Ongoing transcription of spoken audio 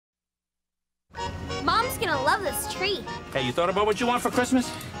Mom's gonna love this tree. Hey, you thought about what you want for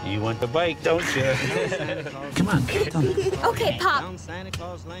Christmas? You want the bike, don't you? Come on, get done. Okay, Pop.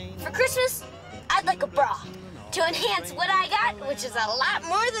 For Christmas, I'd like a bra to enhance what I got, which is a lot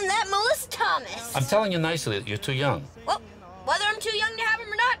more than that Melissa Thomas. I'm telling you nicely that you're too young. Well, whether I'm too young to have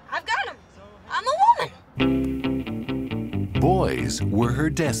him or not, I've got him. I'm a woman. Boys were her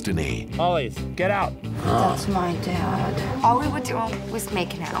destiny. Always, get out. That's my dad. All we were doing was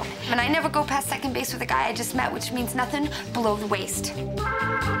making out. And I never go past second base with a guy I just met, which means nothing below the waist.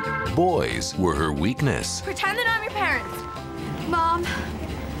 Boys were her weakness. Pretend that I'm your parents. Mom,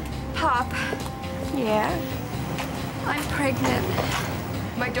 Pop. Yeah? I'm pregnant.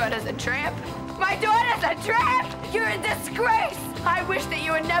 My daughter's a tramp. My daughter's a tramp! You're a disgrace! I wish that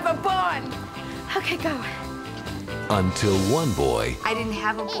you were never born. Okay, go. Until one boy I didn't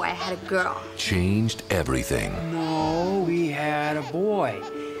have a boy, I had a girl. changed everything. No, we had a boy.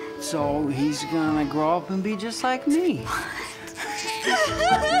 So he's gonna grow up and be just like me.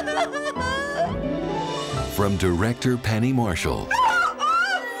 From director Penny Marshall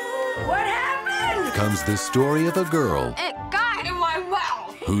What happened? comes the story of a girl It got in my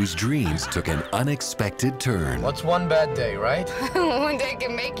mouth. whose dreams took an unexpected turn. What's one bad day, right? One day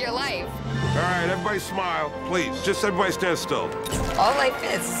can make your life. All right, everybody smile, please. Just everybody stand still. All life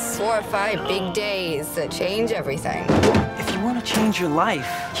is 4 or 5 big days that change everything. If you want to change your life,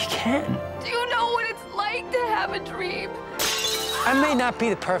 you can. Do you know what it's like to have a dream? I may not be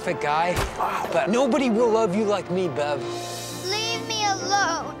the perfect guy, but nobody will love you like me, Bev. Leave me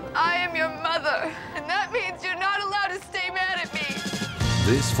alone. I am your mother, and that means you're not allowed to stay mad at me.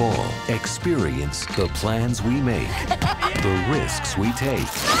 This fall, experience the plans we make, the risks we take,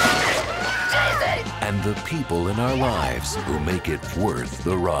 and the people in our lives who make it worth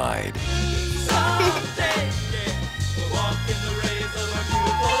the ride.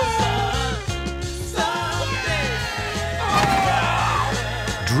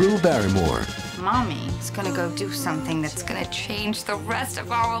 Drew Barrymore. Mommy is gonna go do something that's gonna change the rest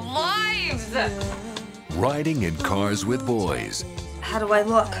of our lives. Riding in cars with boys. How do I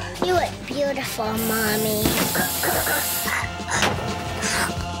look? You look beautiful, Mommy.